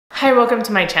Hi, welcome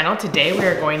to my channel. Today we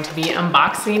are going to be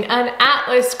unboxing an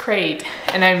Atlas crate,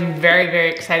 and I'm very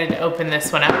excited to open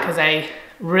this one up because I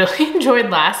really enjoyed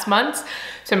last month's,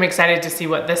 so I'm excited to see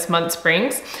what this month's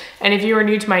brings. And if you are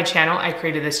new to my channel, I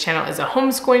created this channel as a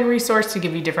homeschooling resource to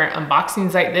give you different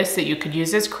unboxings like this that you could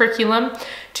use as curriculum,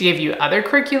 to give you other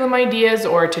curriculum ideas,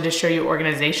 or to just show you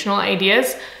organizational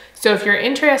ideas. So if you're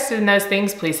interested in those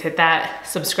things, please hit that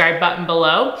subscribe button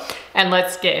below, and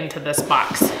let's get into this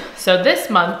box. So this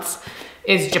month's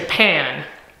is Japan.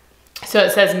 So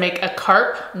it says make a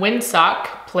carp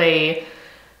windsock, play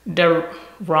Ramu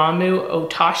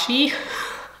Otashi.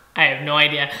 I have no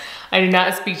idea. I do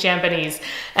not speak Japanese,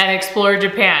 and explore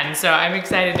Japan. So I'm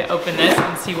excited to open this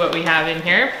and see what we have in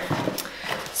here.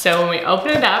 So when we open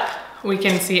it up, we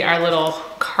can see our little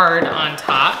card on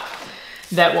top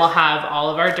that will have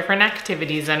all of our different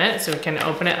activities in it. So we can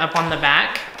open it up on the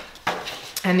back.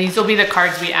 And these will be the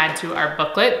cards we add to our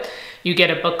booklet. You get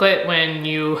a booklet when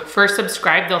you first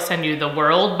subscribe. They'll send you the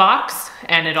world box,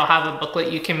 and it'll have a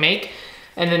booklet you can make.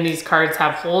 And then these cards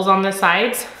have holes on the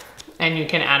sides, and you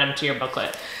can add them to your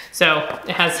booklet. So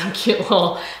it has some cute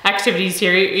little activities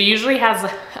here. It usually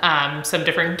has some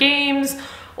different games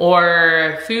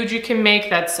or food you can make.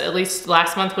 That's, at least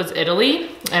last month was Italy,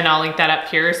 and I'll link that up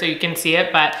here so you can see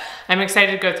it. But I'm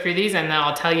excited to go through these, and then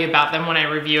I'll tell you about them when I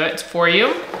review it for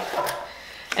you.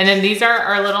 And then these are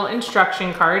our little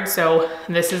instruction cards. So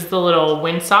this is the little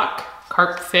windsock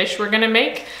carp fish we're gonna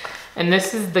make. And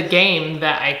this is the game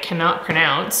that I cannot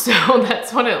pronounce. So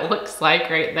that's what it looks like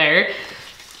right there.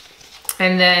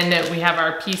 And then we have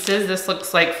our pieces. This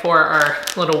looks like for our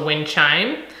little wind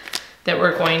chime that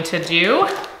we're going to do.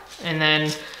 And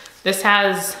then this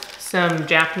has some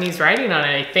Japanese writing on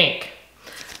it, I think.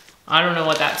 I don't know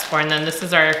what that's for. And then this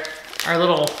is our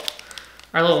little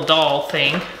doll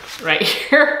thing right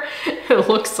here. It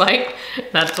looks like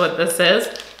that's what this is.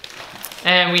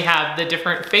 And we have the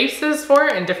different faces for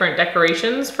it and different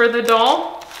decorations for the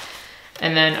doll.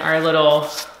 And then our little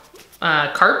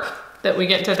carp that we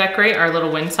get to decorate, our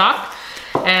little windsock.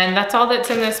 And that's all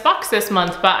that's in this box this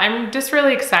month, but I'm just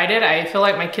really excited. I feel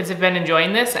like my kids have been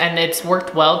enjoying this, and it's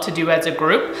worked well to do as a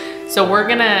group. So we're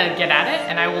gonna get at it,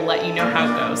 and I will let you know how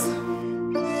it goes.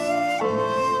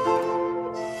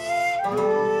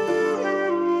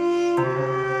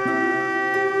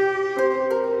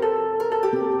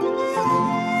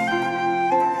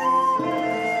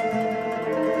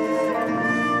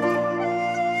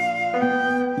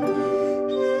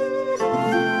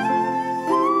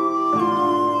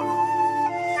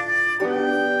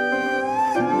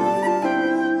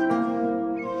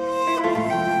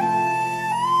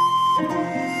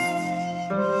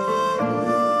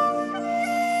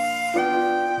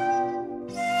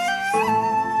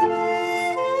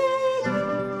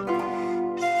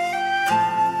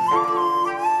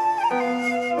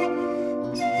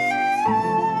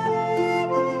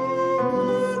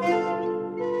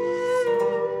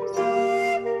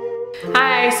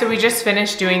 So we just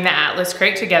finished doing the Atlas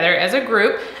crate together as a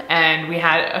group, and we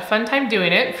had a fun time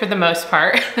doing it for the most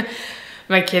part.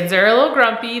 My kids are a little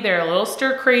grumpy, they're a little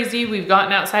stir crazy. We've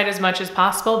gotten outside as much as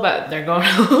possible, but they're going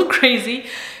a little crazy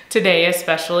today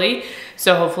especially.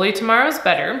 So hopefully tomorrow's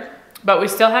better, but we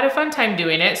still had a fun time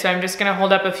doing it. So I'm just gonna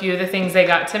hold up a few of the things they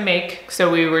got to make.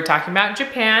 So we were talking about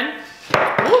Japan.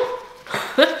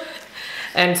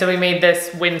 And so we made this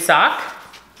windsock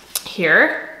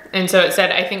here. And so it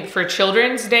said, I think for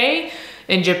Children's Day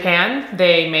in Japan,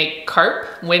 they make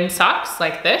carp windsocks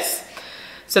like this.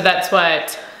 So that's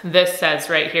what this says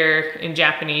right here in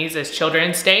Japanese is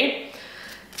Children's Day.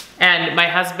 And my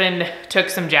husband took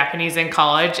some Japanese in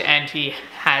college, and he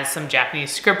has some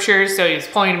Japanese scriptures. So he was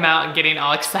pulling them out and getting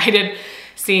all excited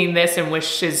seeing this, and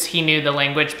wishes he knew the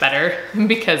language better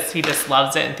because he just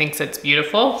loves it and thinks it's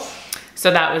beautiful.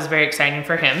 So that was very exciting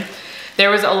for him. There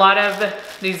was a lot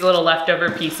of these little leftover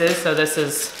pieces. So this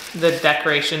is the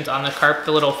decorations on the carp,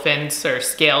 the little fins or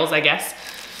scales, I guess.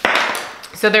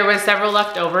 So there was several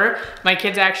left over. My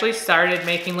kids actually started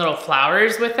making little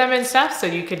flowers with them and stuff. So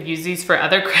you could use these for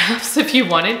other crafts if you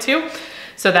wanted to.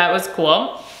 So that was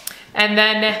cool. And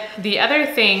then the other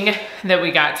thing that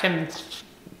we got to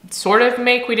sort of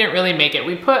make, we didn't really make it.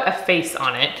 We put a face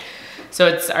on it. So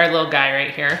it's our little guy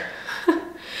right here.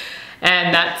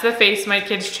 And that's the face my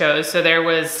kids chose. So there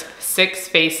was 6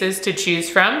 faces to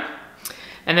choose from.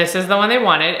 And this is the one they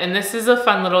wanted. And this is a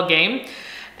fun little game.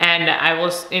 And I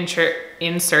will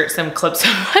insert some clips of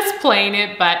us playing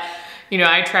it, but you know,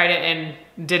 I tried it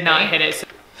and did not hit it.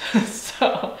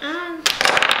 So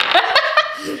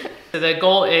the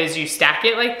goal is you stack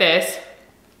it like this,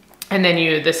 and then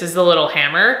this is the little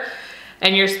hammer,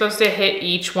 and you're supposed to hit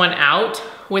each one out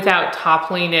without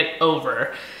toppling it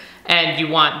over. And you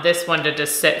want this one to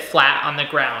just sit flat on the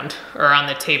ground or on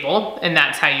the table, and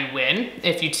that's how you win.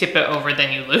 If you tip it over,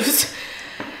 then you lose.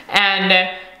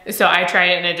 And so I try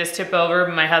it and I just tip over.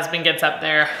 My husband gets up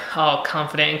there all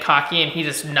confident and cocky, and he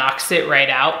just knocks it right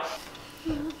out.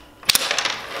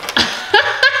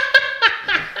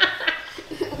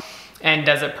 And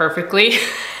does it perfectly.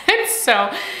 And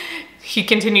so he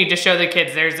continued to show the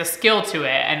kids there's a skill to it,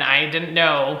 and I didn't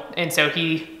know. And so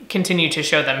he continued to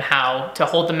show them how to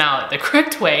hold the mallet the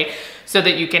correct way so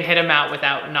that you can hit them out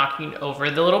without knocking over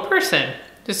the little person.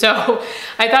 So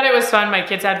I thought it was fun. My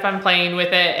kids had fun playing with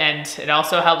it, and it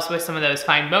also helps with some of those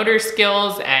fine motor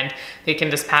skills, and they can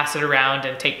just pass it around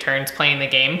and take turns playing the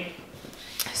game.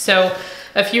 So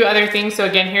a few other things. So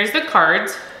again, here's the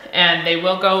cards, and they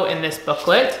will go in this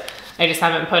booklet. I just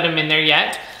haven't put them in there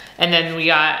yet. And then we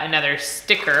got another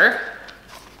sticker.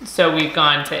 So we've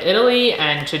gone to Italy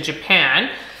and to Japan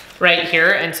right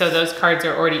here. And so those cards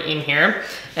are already in here.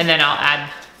 And then I'll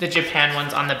add the Japan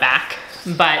ones on the back.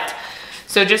 But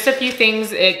so just a few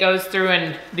things it goes through,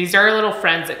 and these are our little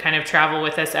friends that kind of travel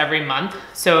with us every month.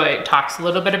 So it talks a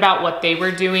little bit about what they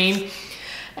were doing.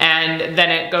 And then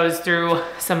it goes through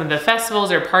some of the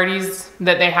festivals or parties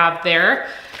that they have there.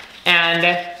 And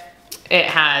it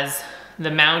has the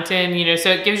mountain, you know,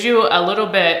 so it gives you a little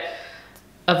bit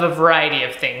of a variety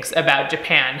of things about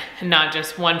Japan, not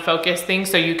just one focus thing.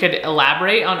 So you could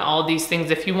elaborate on all these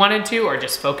things if you wanted to, or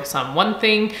just focus on one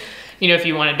thing. You know, if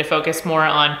you wanted to focus more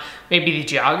on maybe the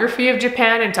geography of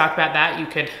Japan and talk about that, you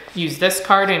could use this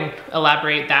card and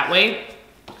elaborate that way.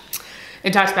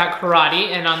 It talks about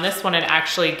karate, and on this one, it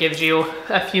actually gives you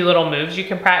a few little moves you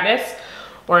can practice.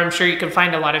 Or I'm sure you can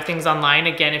find a lot of things online,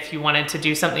 again, if you wanted to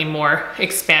do something more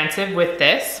expansive with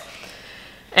this.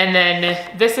 And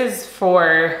then this is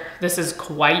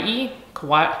Kauai.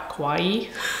 Kauai?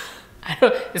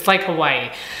 It's like Hawaii,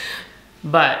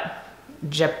 but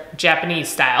Japanese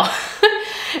style.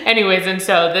 Anyways, and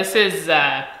so this is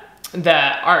the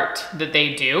art that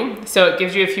they do. So it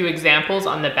gives you a few examples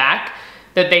on the back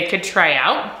that they could try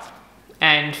out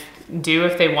and do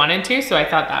if they wanted to. So I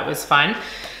thought that was fun.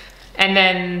 And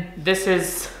then this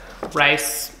is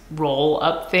rice roll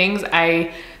up things.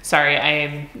 Sorry, I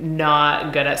am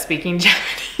not good at speaking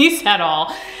Japanese at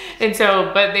all. And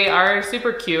so, but they are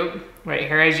super cute right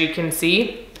here, as you can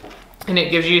see. And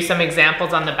it gives you some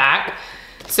examples on the back.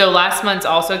 So last month's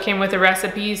also came with a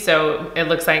recipe. So it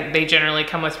looks like they generally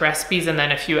come with recipes and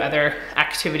then a few other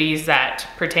activities that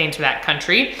pertain to that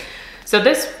country. So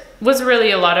this was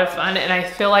really a lot of fun, and I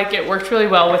feel like it worked really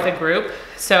well with a group.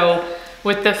 So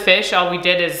with the fish, all we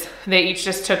did is they each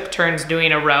just took turns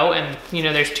doing a row, and you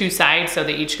know, there's two sides, so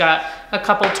they each got a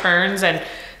couple turns, and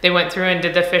they went through and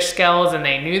did the fish scales, and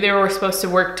they knew they were supposed to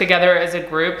work together as a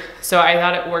group. So I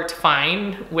thought it worked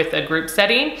fine with a group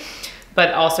setting,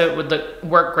 but also it would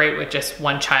work great with just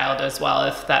one child as well,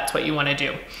 if that's what you want to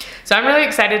do. So I'm really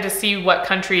excited to see what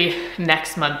country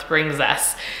next month brings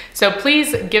us. So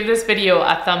please give this video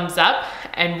a thumbs up,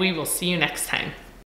 and we will see you next time.